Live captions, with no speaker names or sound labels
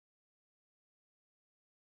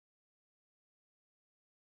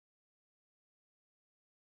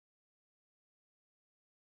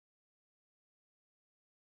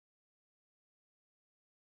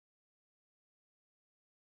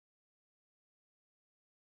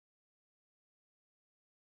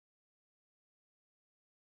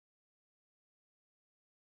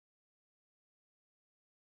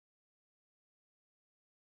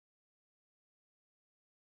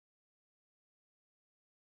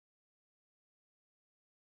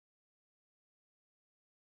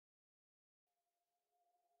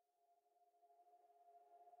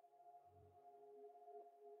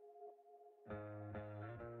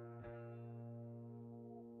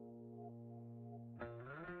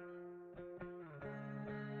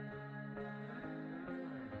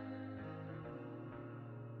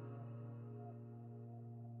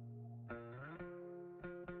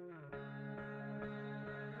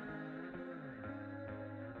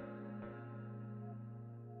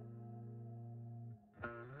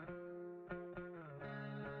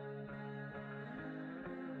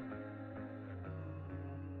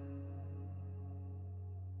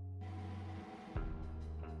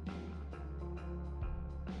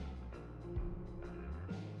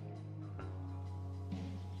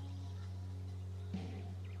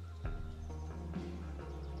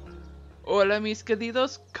Hola mis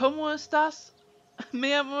queridos, ¿cómo estás?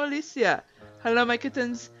 Me llamo Alicia. Hello my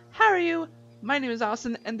kittens, how are you? My name is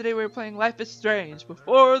Austin and today we're playing Life is Strange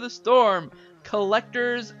Before the Storm,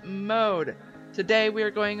 Collector's Mode. Today we are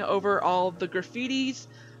going over all the graffitis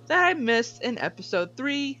that I missed in episode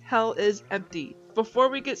 3, Hell is Empty. Before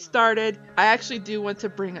we get started, I actually do want to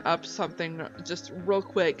bring up something just real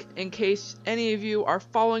quick in case any of you are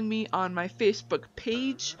following me on my Facebook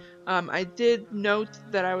page. I did note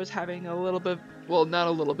that I was having a little bit, well, not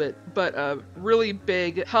a little bit, but a really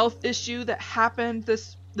big health issue that happened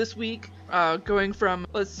this week, going from,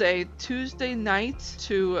 let's say, Tuesday night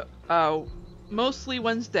to mostly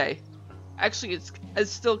Wednesday. Actually,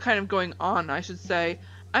 it's still kind of going on, I should say.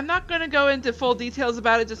 I'm not going to go into full details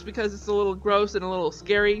about it just because it's a little gross and a little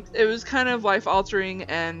scary. It was kind of life-altering,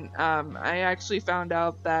 and I actually found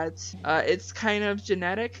out that it's kind of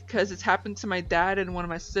genetic because it's happened to my dad and one of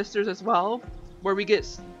my sisters as well, where we get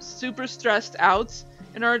super stressed out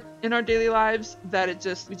in our daily lives that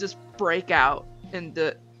we just break out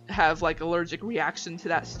and have like allergic reaction to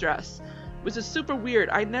that stress, which is super weird.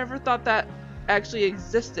 I never thought that actually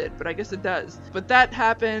existed, but I guess it does. But that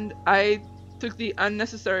happened. I took the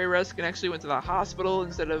unnecessary risk and actually went to the hospital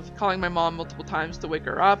instead of calling my mom multiple times to wake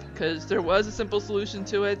her up, because there was a simple solution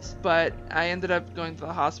to it, but I ended up going to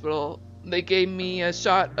the hospital. They gave me a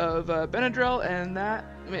shot of Benadryl, and that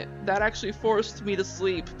actually forced me to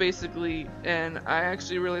sleep, basically, and I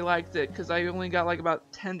actually really liked it because I only got like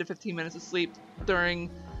about 10 to 15 minutes of sleep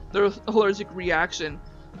during the allergic reaction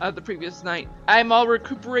the previous night. I'm all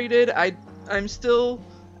recuperated. I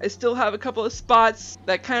still have a couple of spots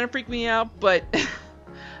that kind of freak me out, but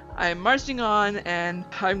I'm marching on, and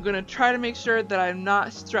I'm gonna try to make sure that I'm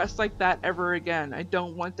not stressed like that ever again. I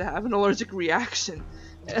don't want to have an allergic reaction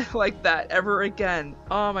like that ever again.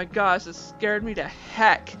 Oh my gosh, it scared me to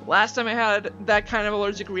heck. Last time I had that kind of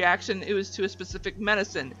allergic reaction, it was to a specific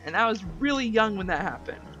medicine, and I was really young when that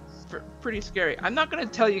happened. Pretty scary. I'm not going to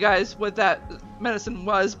tell you guys what that medicine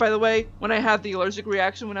was, by the way, when I had the allergic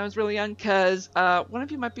reaction when I was really young, because one of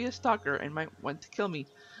you might be a stalker and might want to kill me.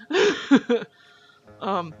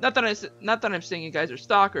 Not that I'm saying you guys are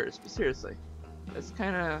stalkers, but seriously, that's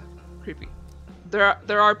kind of creepy.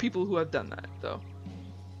 There are people who have done that, though.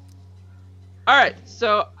 Alright,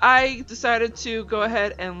 so I decided to go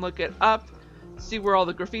ahead and look it up, see where all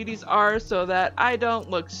the graffitis are, so that I don't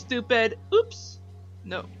look stupid. Oops!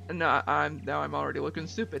 No, I'm already looking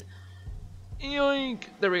stupid. Yoink!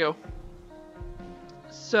 There we go.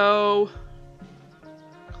 So,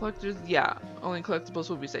 collectors, yeah, only collectibles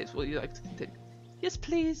will be saved. Will you like to continue? Yes,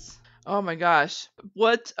 please. Oh my gosh,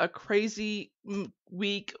 what a crazy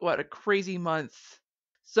week! What a crazy month!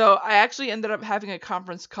 So I actually ended up having a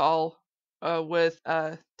conference call with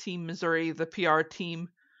Team Missouri, the PR team,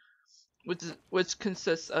 which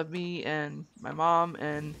consists of me and my mom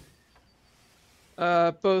and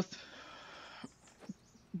both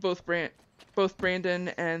Brandon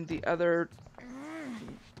and the other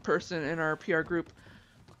person in our PR group,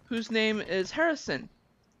 whose name is Harrison.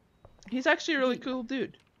 He's actually a really cool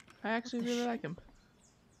dude. I actually really like him.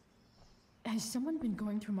 Has someone been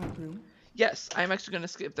going through my room? Yes, I'm actually gonna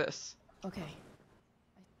skip this. Okay.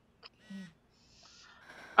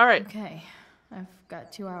 Alright. Okay, I've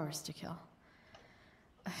got 2 hours to kill.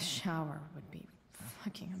 A shower would be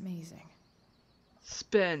fucking amazing.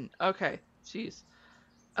 Spin. Okay. Jeez.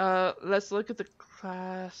 Let's look at the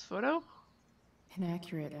class photo.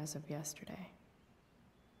 Inaccurate as of yesterday.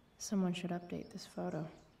 Someone should update this photo.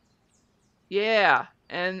 Yeah,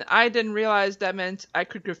 and I didn't realize that meant I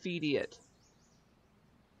could graffiti it.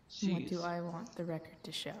 Jeez. What do I want the record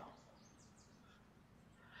to show?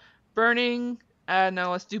 Burning.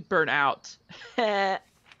 No, let's do burn out.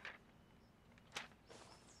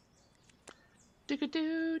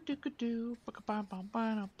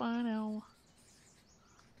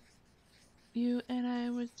 You and I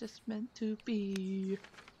was just meant to be.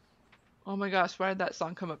 Oh my gosh, why did that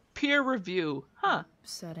song come up? Peer review, huh?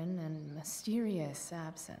 Sudden and mysterious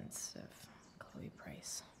absence of Chloe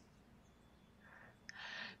Price.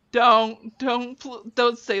 Don't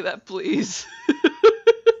say that, please.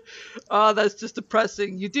 Oh, that's just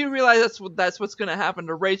depressing. You do realize that's what's gonna happen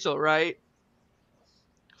to Rachel, right?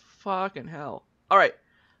 Fucking hell. Alright,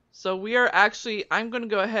 so we are actually, I'm gonna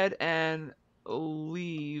go ahead and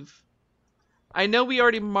leave. I know we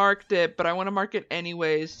already marked it, but I want to mark it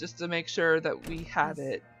anyways, just to make sure that we have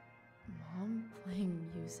it. Mom playing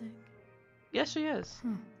music? Yes, she is.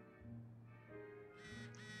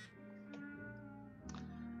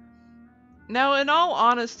 Now, in all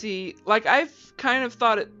honesty, like, I've kind of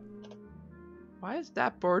thought it... Why is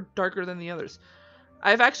that board darker than the others?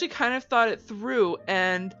 I've actually kind of thought it through,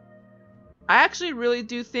 and I actually really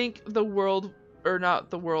do think the world, or not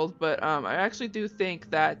the world, but I actually do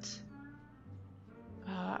think that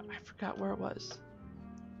I forgot where it was.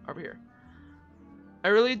 Over here. I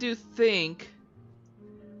really do think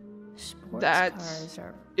Sports that cars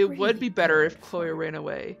are it would be really better if good Chloe for- ran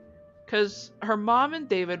away, because her mom and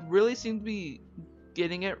David really seem to be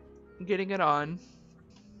getting it on.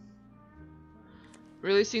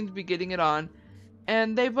 Really seem to be getting it on,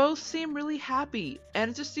 and they both seem really happy, and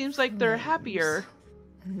it just seems like they're happier.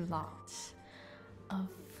 Lots of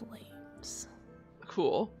flames.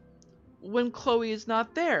 Cool. When Chloe is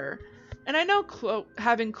not there. And I know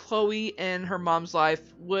having Chloe in her mom's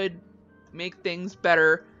life would make things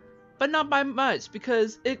better, but not by much,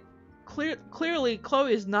 because it clearly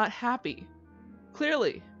Chloe is not happy.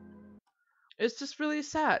 Clearly. It's just really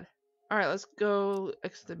sad. Alright, let's go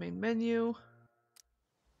exit the main menu.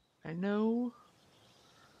 I know.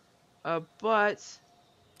 But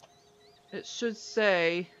it should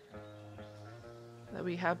say that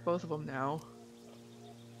we have both of them now.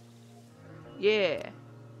 Yeah.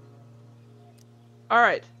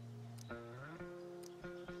 Alright.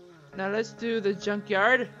 Now let's do the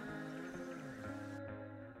junkyard.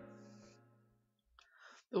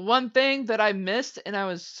 The one thing that I missed and I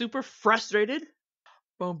was super frustrated.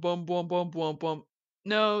 Boom, boom, boom, boom, boom, boom.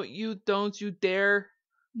 No, you don't you dare.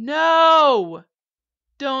 No!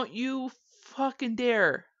 Don't you fucking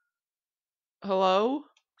dare. Hello?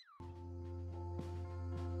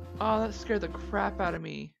 Oh, that scared the crap out of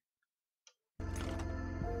me.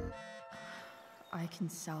 I can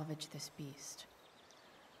salvage this beast.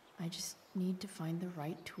 I just need to find the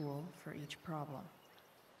right tool for each problem.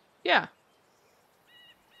 Yeah.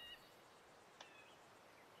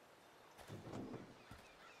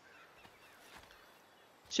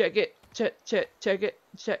 Check it. Check it. Check it.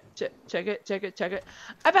 Check it.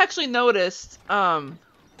 I've actually noticed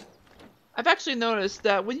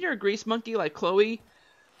that when you're a grease monkey like Chloe,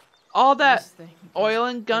 all that oil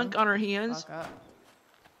and gunk on her hands,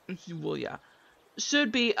 well, yeah,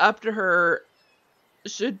 should be up to her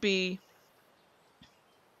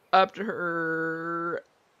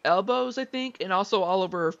elbows, I think, and also all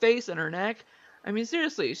over her face and her neck. I mean,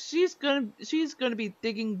 seriously, she's gonna be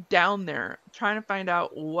digging down there, trying to find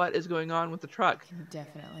out what is going on with the truck. I can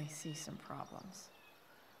definitely see some problems.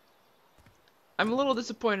 I'm a little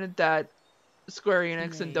disappointed that Square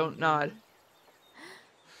Enix and Don't Nod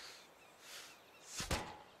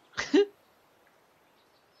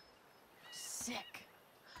Sick.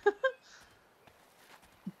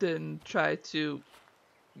 didn't try to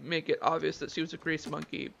make it obvious that she was a grease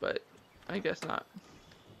monkey, but I guess not.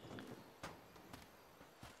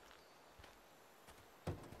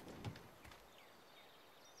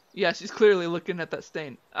 Yeah, she's clearly looking at that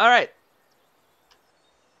stain. Alright.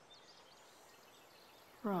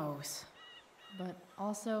 Gross. But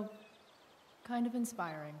also kind of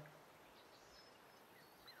inspiring.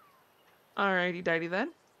 Alrighty dighty then.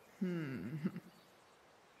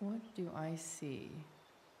 What do I see?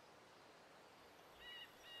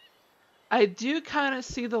 I do kind of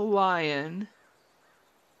see the lion.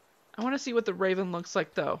 I want to see what the raven looks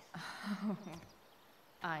like, though.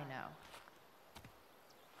 I know.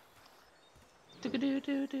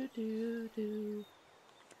 Do-do-do-do-do-do.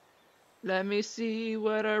 Let me see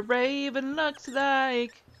what a raven looks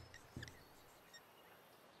like.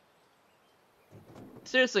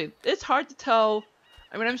 Seriously, it's hard to tell.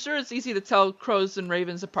 I mean, I'm sure it's easy to tell crows and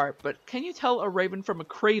ravens apart, but can you tell a raven from a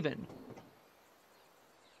craven?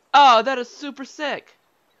 Oh, that is super sick.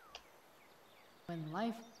 When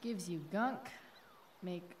life gives you gunk,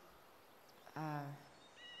 make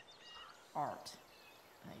art,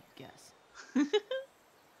 I guess.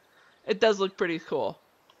 It does look pretty cool.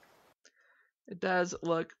 It does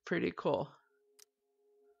look pretty cool.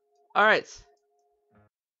 Alright.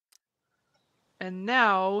 And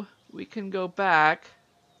now we can go back.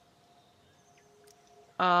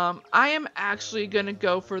 I am actually gonna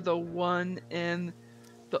go for the one in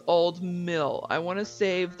the old mill. I want to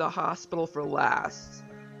save the hospital for last.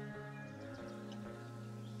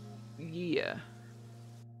 Yeah.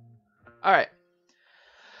 Alright.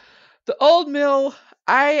 The old mill,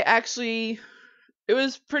 it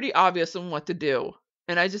was pretty obvious on what to do,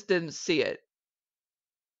 and I just didn't see it.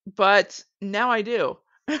 But now I do.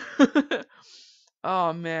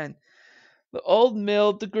 Oh man. The old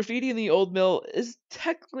mill, the graffiti in the old mill is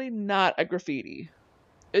technically not a graffiti.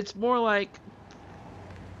 It's more like,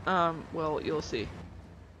 well, you'll see.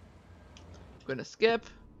 I'm gonna skip.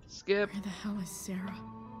 Where the hell is Sarah?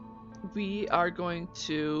 We are going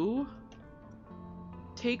to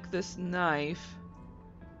take this knife.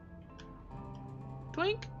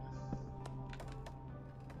 Twink.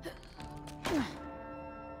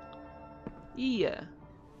 Yeah.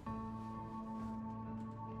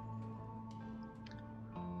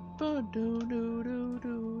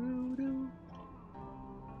 Ba-do-do-do-do-do-do.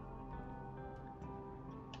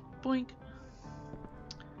 Boink.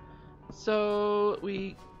 So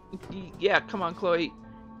yeah, come on, Chloe.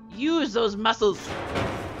 Use those muscles.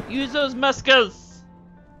 Use those muscles.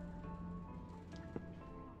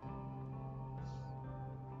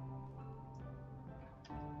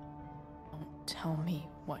 Don't tell me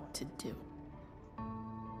what to do.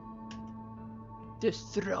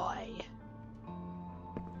 Destroy.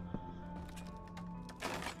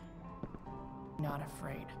 Not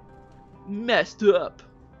afraid. Messed up.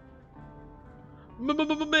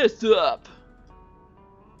 Messed up.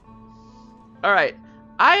 Alright.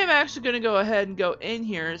 I am actually going to go ahead and go in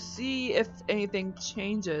here, see if anything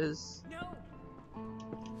changes.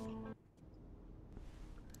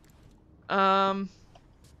 No.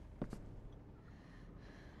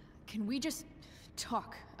 Can we just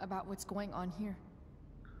talk about what's going on here?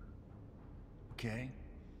 Okay.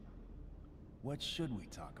 What should we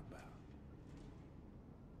talk about?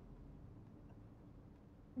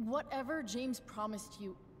 Whatever James promised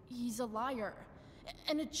you, he's a liar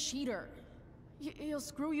and a cheater. He'll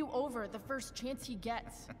screw you over the first chance he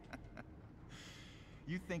gets.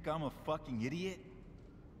 You think I'm a fucking idiot?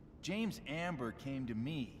 James Amber came to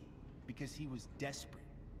me because he was desperate.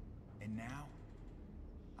 And now,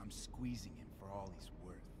 I'm squeezing him for all he's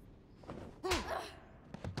worth.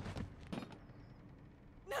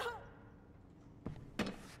 No!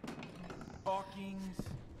 Talking's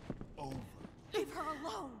over. Leave her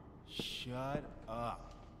alone! Shut up.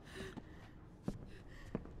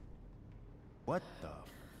 What the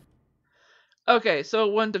Okay, so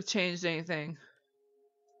it wouldn't have changed anything.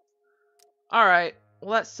 Alright,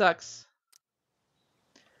 well that sucks.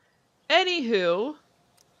 Anywho,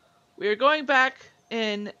 we are going back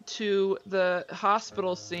into the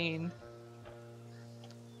hospital scene.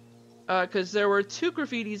 Because there were 2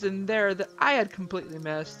 graffitis in there that I had completely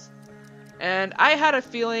missed. And I had a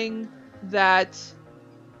feeling that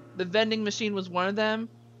the vending machine was one of them.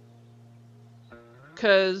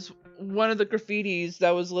 Because one of the graffitis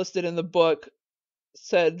that was listed in the book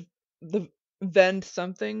said the vend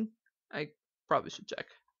something. I probably should check.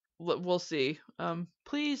 We'll see.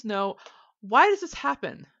 Please no. Why does this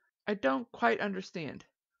happen? I don't quite understand.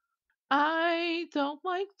 I don't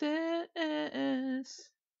like this.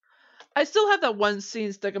 I still have that one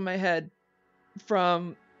scene stuck in my head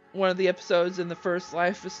from one of the episodes in the first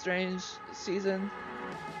Life is Strange season.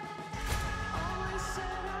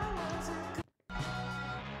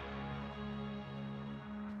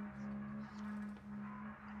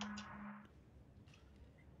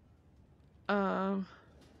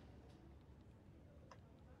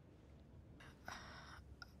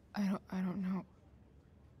 I don't know.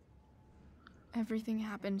 Everything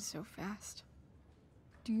happened so fast.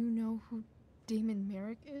 Do you know who Damon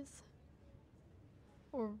Merrick is?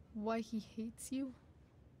 Or why he hates you?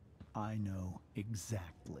 I know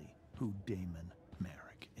exactly who Damon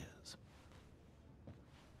Merrick is.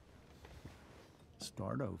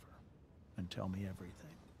 Start over and tell me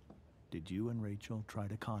everything. Did you and Rachel try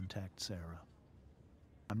to contact Sarah?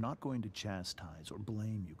 I'm not going to chastise or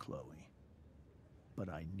blame you, Chloe, but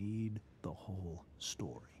I need the whole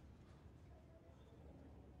story.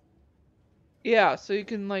 Yeah, so you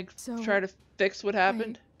can like So, try to fix what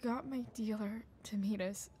happened. I got my dealer to meet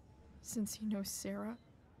us, since he knows Sarah.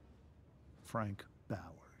 Frank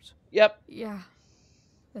Bowers. Yep. Yeah,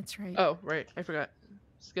 that's right. Oh, right. I forgot.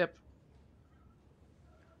 Skip.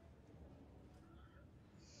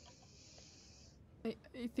 I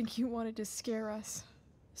think he wanted to scare us,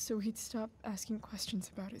 so he'd stop asking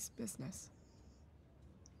questions about his business.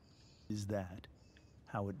 Is that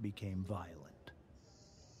how it became violent?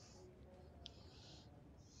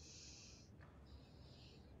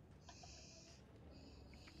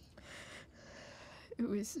 It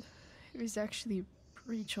was actually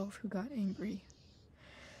Rachel who got angry.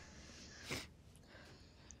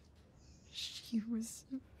 She was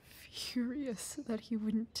furious that he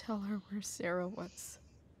wouldn't tell her where Sarah was.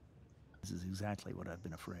 This is exactly what I've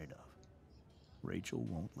been afraid of. Rachel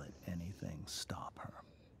won't let anything stop her.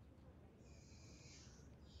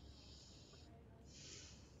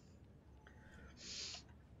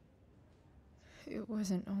 It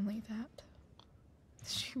wasn't only that.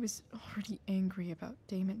 She was already angry about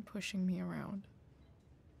Damon pushing me around.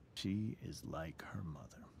 She is like her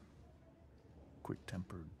mother.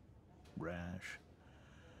 Quick-tempered, rash.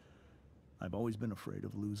 I've always been afraid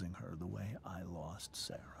of losing her the way I lost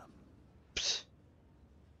Sarah. Psst.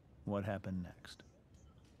 What happened next?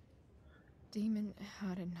 Damon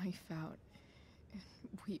had a knife out and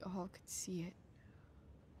we all could see it.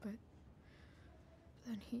 But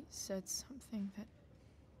then he said something that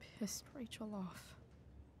pissed Rachel off.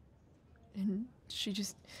 And she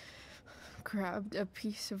just grabbed a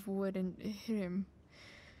piece of wood and hit him.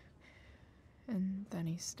 And then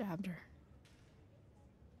he stabbed her.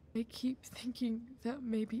 I keep thinking that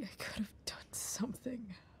maybe I could have done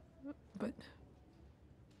something, but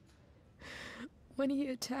when he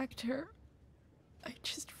attacked her, I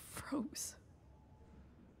just froze.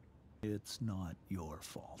 It's not your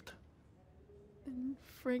fault. And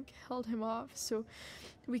Frank held him off so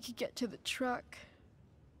we could get to the truck.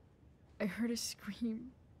 I heard a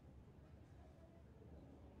scream,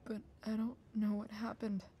 but I don't know what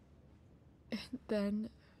happened. And then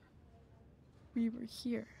we were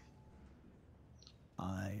here.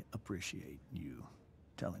 I appreciate you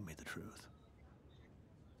telling me the truth.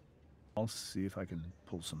 I'll see if I can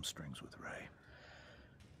pull some strings with Ray.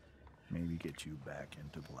 Maybe get you back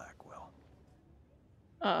into Blackwell.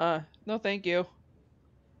 No thank you.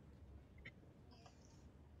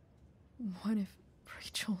 What if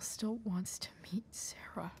Rachel still wants to meet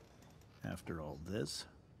Sarah? After all this,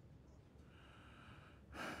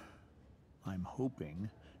 I'm hoping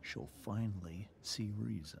she'll finally see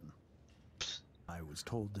reason. I was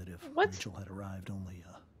told that if Rachel had arrived only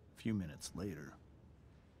a few minutes later,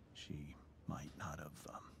 she might not have,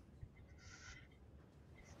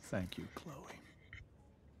 Thank you, Chloe.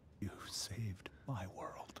 You saved my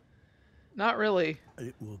world. Not really.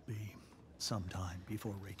 It will be some time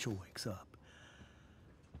before Rachel wakes up.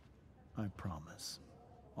 I promise.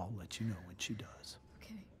 I'll let you know when she does.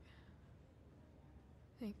 Okay.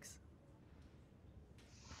 Thanks.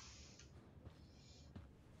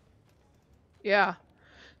 Yeah.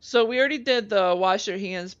 So we already did the wash your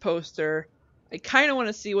hands poster. I kind of want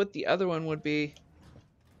to see what the other one would be.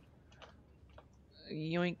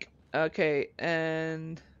 Yoink. Okay,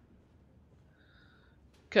 and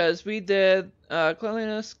because we did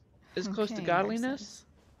cleanliness is close to godliness. Nurses.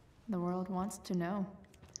 The world wants to know.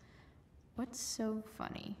 What's so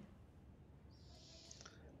funny?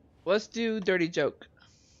 Let's do dirty joke.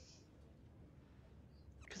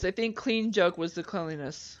 Because I think clean joke was the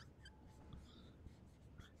cleanliness.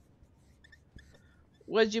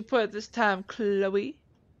 What'd you put this time, Chloe?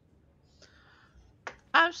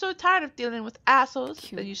 I'm so tired of dealing with assholes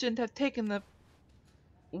that you shouldn't have taken the...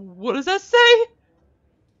 What does that say?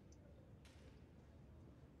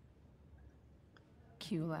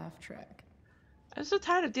 Cue laugh track. I'm so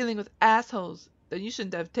tired of dealing with assholes that you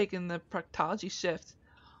shouldn't have taken the proctology shift.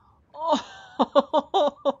 Oh,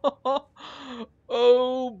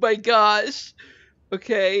 oh my gosh.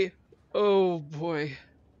 Okay. Oh boy.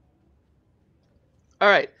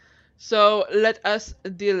 Alright. So let us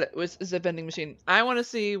deal with the vending machine. I want to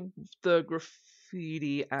see the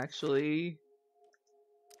graffiti actually.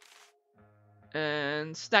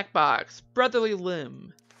 And snack box. Brotherly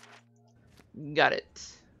limb. Got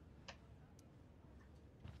it.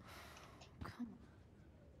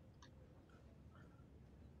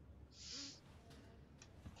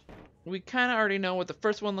 We kind of already know what the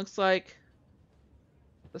first one looks like.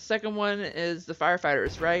 The second one is the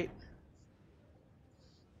firefighters, right?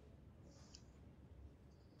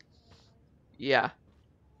 Yeah.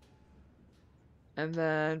 And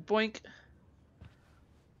then boink.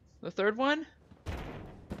 The third one?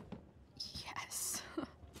 Yes.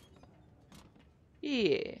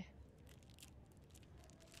 Yeah.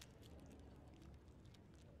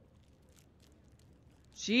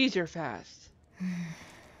 Jeez, you're fast.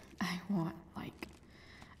 I want like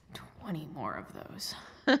 20 more of those.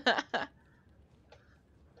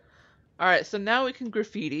 Alright, so now we can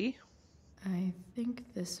graffiti. I think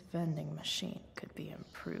this vending machine could be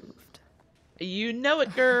improved. You know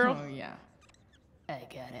it, girl. Oh yeah. I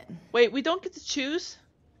get it. Wait, we don't get to choose?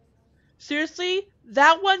 Seriously?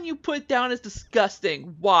 That one you put down is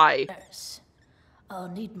disgusting. Why? Nurse, I'll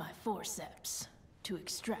need my forceps to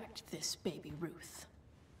extract this baby Ruth.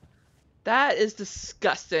 That is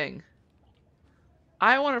disgusting.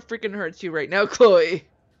 I want to freaking hurt you right now, Chloe.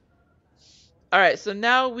 Alright, so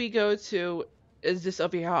now we go to... Is this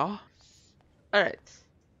over here? Alright.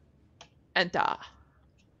 Enter.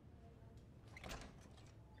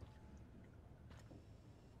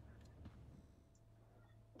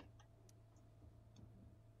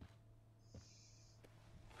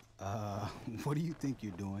 What do you think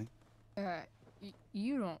you're doing?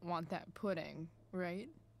 You don't want that pudding, right?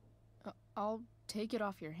 I'll take it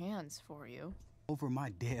off your hands for you. Over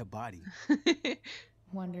my dead body.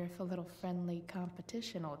 Wonder if a little friendly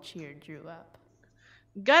competition will cheer Drew up.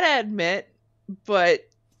 Gotta admit, but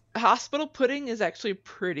hospital pudding is actually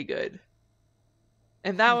pretty good.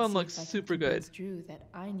 And that Let's one see looks if I can super good. convince Drew that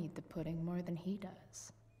I need the pudding more than he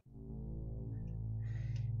does.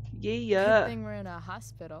 Good Yeah. thing we're in a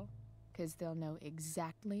hospital, because they'll know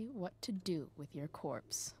exactly what to do with your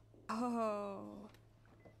corpse. Oh.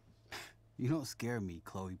 You don't scare me,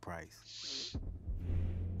 Chloe Price.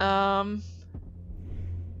 Um,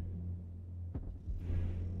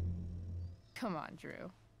 Come on,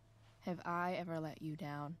 Drew. Have I ever let you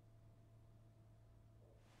down?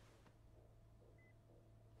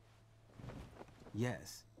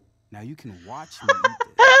 Yes. Now you can watch me eat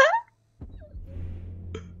this.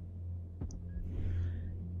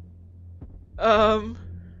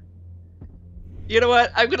 You know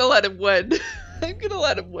what? I'm gonna let him win. I'm gonna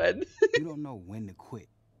let him win. You don't know when to quit,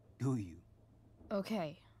 do you?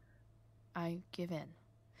 Okay. I give in.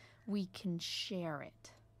 We can share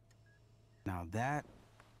it. Now that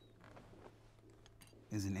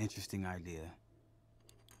is an interesting idea.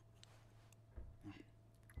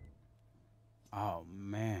 Oh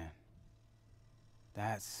man,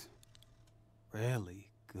 that's really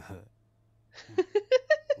good.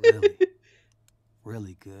 Really,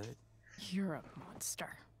 really good. You're a monster.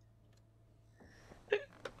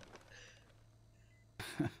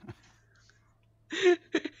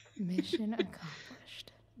 Mission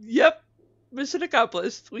accomplished. Yep. Mission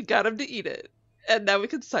accomplished. We got him to eat it. And now we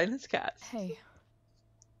can sign his cast. Hey,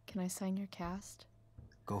 can I sign your cast?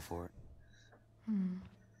 Go for it.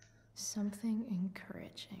 Something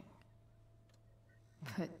encouraging.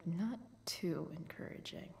 But not too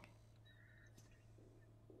encouraging.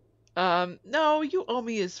 No, you owe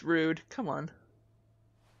me is rude. Come on.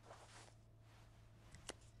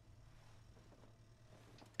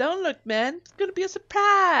 Don't look, man. It's gonna be a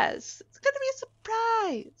surprise. It's gonna be a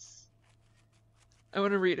surprise. I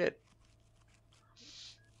want to read it.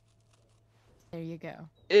 There you go.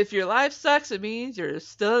 If your life sucks, it means you're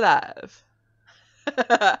still alive.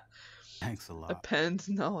 Thanks a lot. Appends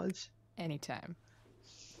knowledge. Anytime.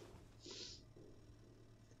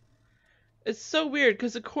 It's so weird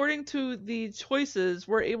because according to the choices,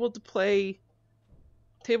 we're able to play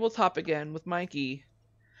tabletop again with Mikey.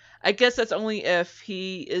 I guess that's only if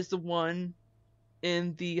he is the one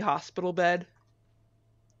in the hospital bed.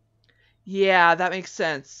 Yeah, that makes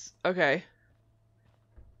sense. Okay.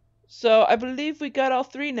 So I believe we got all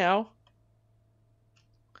three now.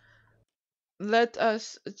 Let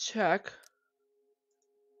us check.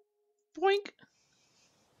 Boink.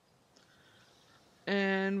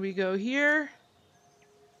 And we go here.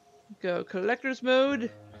 Go collector's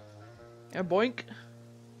mode. And boink.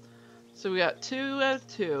 So we got 2 out of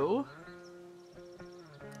 2.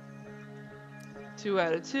 2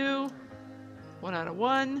 out of 2. 1 out of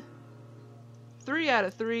 1. 3 out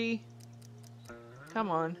of 3.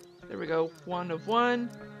 Come on. There we go. 1 of 1.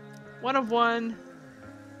 1 of 1.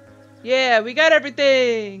 Yeah, we got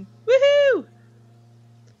everything! Woohoo!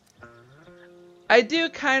 I do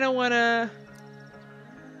kind of want to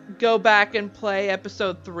go back and play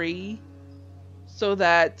episode 3 so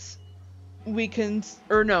that we can,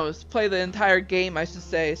 or no, play the entire game, I should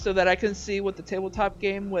say, so that I can see what the tabletop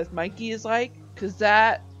game with Mikey is like, because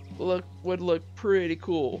that would look pretty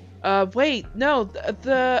cool. Wait, no,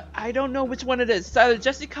 I don't know which one it is. It's either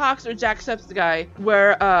Jesse Cox or Jacksepticeye,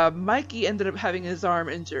 where Mikey ended up having his arm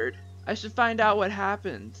injured. I should find out what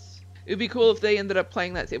happens. It would be cool if they ended up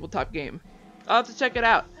playing that tabletop game. I'll have to check it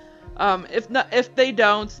out. If they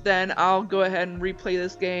don't, then I'll go ahead and replay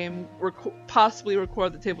this game, possibly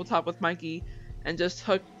record the tabletop with Mikey, and just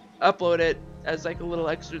upload it as like a little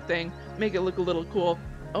extra thing, make it look a little cool.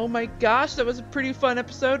 Oh my gosh, that was a pretty fun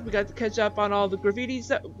episode. We got to catch up on all the graffitis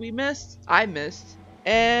that I missed,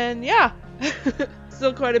 and yeah,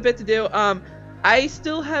 still quite a bit to do. I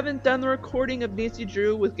still haven't done the recording of Nancy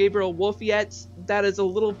Drew with Gabriel Wolf yet. That is a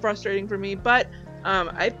little frustrating for me, but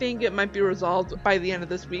I think it might be resolved by the end of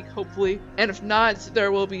this week, hopefully. And if not,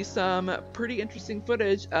 there will be some pretty interesting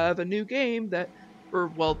footage of a new game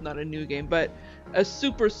well, not a new game, but a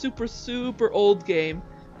super, super, super old game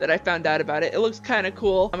that I found out about it. It looks kind of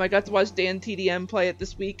cool. I got to watch Dan TDM play it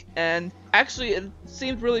this week, and actually it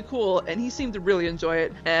seemed really cool, and he seemed to really enjoy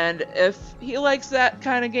it. And if he likes that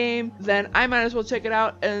kind of game, then I might as well check it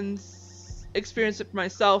out and experience it for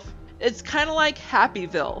myself. It's kind of like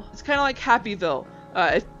Happyville.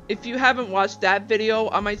 If you haven't watched that video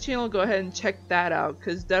on my channel, go ahead and check that out,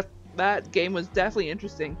 because that game was definitely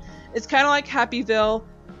interesting. It's kind of like Happyville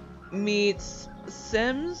meets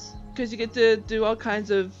Sims, because you get to do all kinds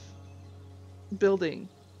of building,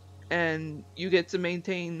 and you get to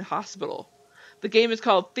maintain hospital. The game is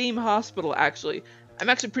called Theme Hospital, actually. I'm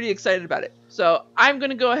actually pretty excited about it. So I'm going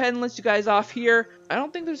to go ahead and let you guys off here. I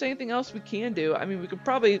don't think there's anything else we can do. I mean, we could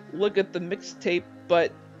probably look at the mixtape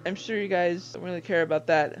but I'm sure you guys don't really care about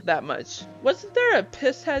that much. Wasn't there a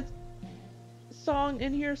Pisshead song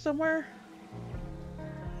in here somewhere?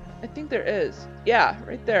 I think there is. Yeah,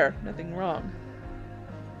 right there. Nothing wrong.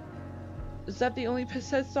 Is that the only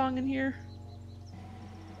Pisshead song in here?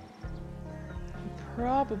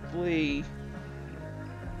 Probably.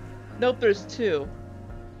 Nope, there's two.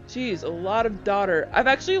 Jeez, a lot of daughter. I've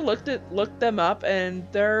actually looked them up, and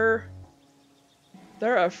they're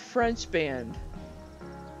a French band,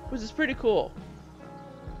 which is pretty cool.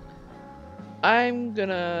 I'm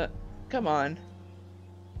gonna come on.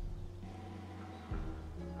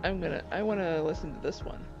 I wanna listen to this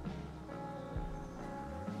one.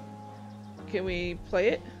 Can we play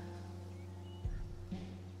it?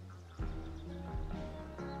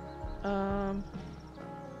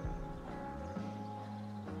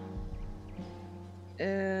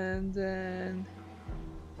 And then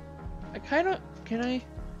can I?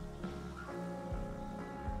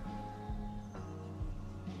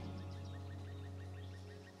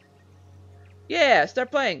 Yeah, start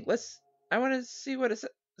playing. I want to see what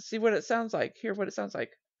it sounds like. Hear what it sounds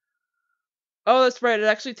like. Oh, that's right. It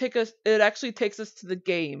actually takes us to the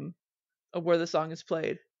game of where the song is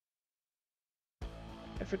played.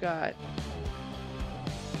 I forgot.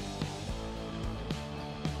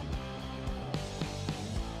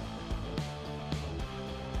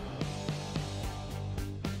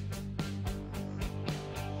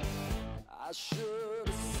 I should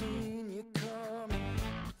have seen you coming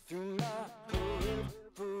through my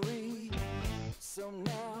periphery. So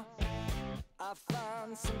now I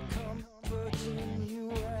find some comfort in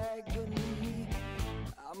your agony.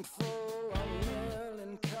 I'm full of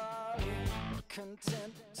melancholy,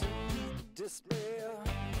 content to meet despair.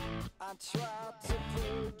 I tried to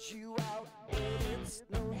purge you out, but it's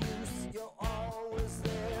no use, you're always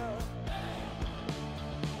there.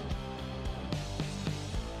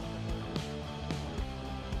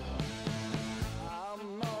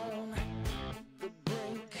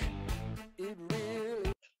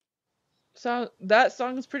 So that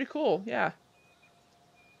song is pretty cool, yeah.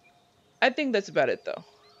 I think that's about it though.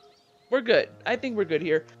 We're good. I think we're good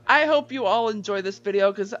here. I hope you all enjoy this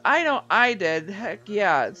video, because I know I did. Heck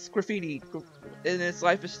yeah, it's Graffiti and its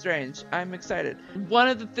Life is Strange. I'm excited. One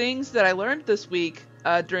of the things that I learned this week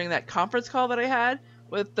during that conference call that I had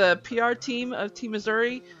with the PR team of Team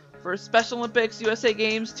Missouri for Special Olympics USA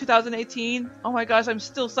Games 2018. Oh my gosh, I'm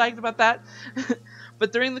still psyched about that.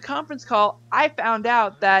 But during the conference call, I found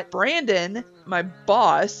out that Brandon, my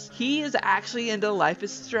boss, he is actually into Life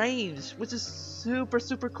is Strange, which is super,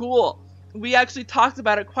 super cool. We actually talked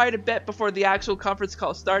about it quite a bit before the actual conference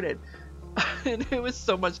call started. And it was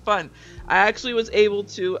so much fun. I actually was able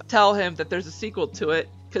to tell him that there's a sequel to it,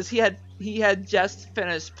 because he had just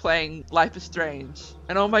finished playing Life is Strange.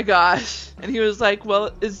 And oh my gosh. And he was like, well,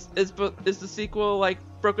 is the sequel like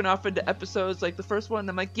broken off into episodes like the first one? And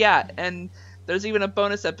I'm like, yeah, and there's even a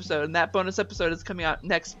bonus episode, and that bonus episode is coming out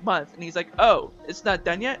next month. And he's like, oh, it's not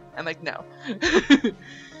done yet? I'm like, no.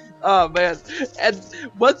 Oh man. And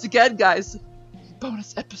once again, guys,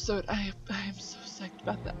 bonus episode. I am so psyched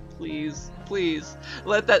about that. Please, please,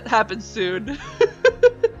 let that happen soon.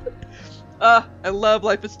 I love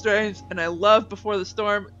Life is Strange, and I love Before the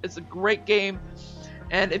Storm. It's a great game.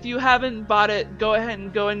 And if you haven't bought it, go ahead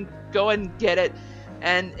and go and get it.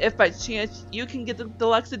 And if by chance you can get the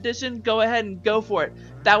deluxe edition, go ahead and go for it.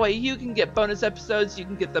 That way you can get bonus episodes, you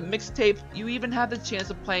can get the mixtape, you even have the chance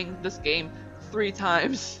of playing this game 3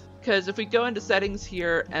 times. Because if we go into settings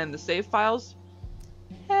here and the save files,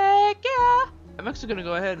 heck yeah! I'm actually going to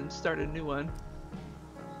go ahead and start a new one.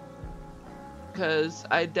 Because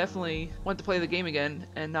I definitely want to play the game again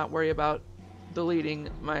and not worry about deleting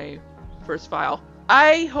my first file.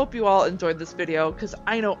 I hope you all enjoyed this video, because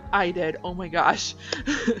I know I did. Oh my gosh.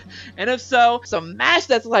 And if so, smash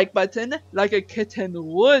that like button like a kitten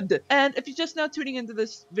would. And if you're just now tuning into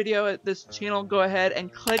this video at this channel, go ahead and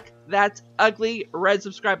click that ugly red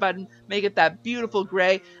subscribe button. Make it that beautiful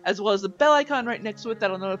gray, as well as the bell icon right next to it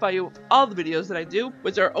that'll notify you of all the videos that I do,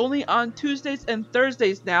 which are only on Tuesdays and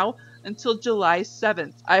Thursdays now until July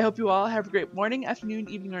 7th. I hope you all have a great morning, afternoon,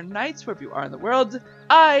 evening, or night, wherever you are in the world.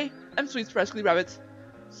 I'm Sweet Freshly Rabbit,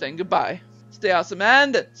 saying goodbye. Stay awesome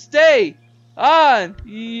and stay on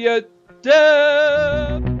your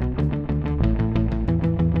dub.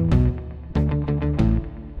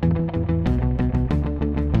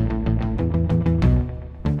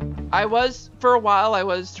 For a while, I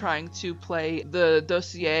was trying to play the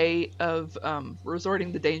dossier of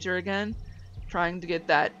Resorting to Danger again, trying to get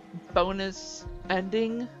that bonus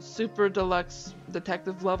ending, super deluxe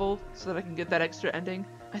detective level, so that I can get that extra ending.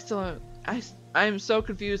 I am so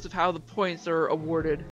confused of how the points are awarded.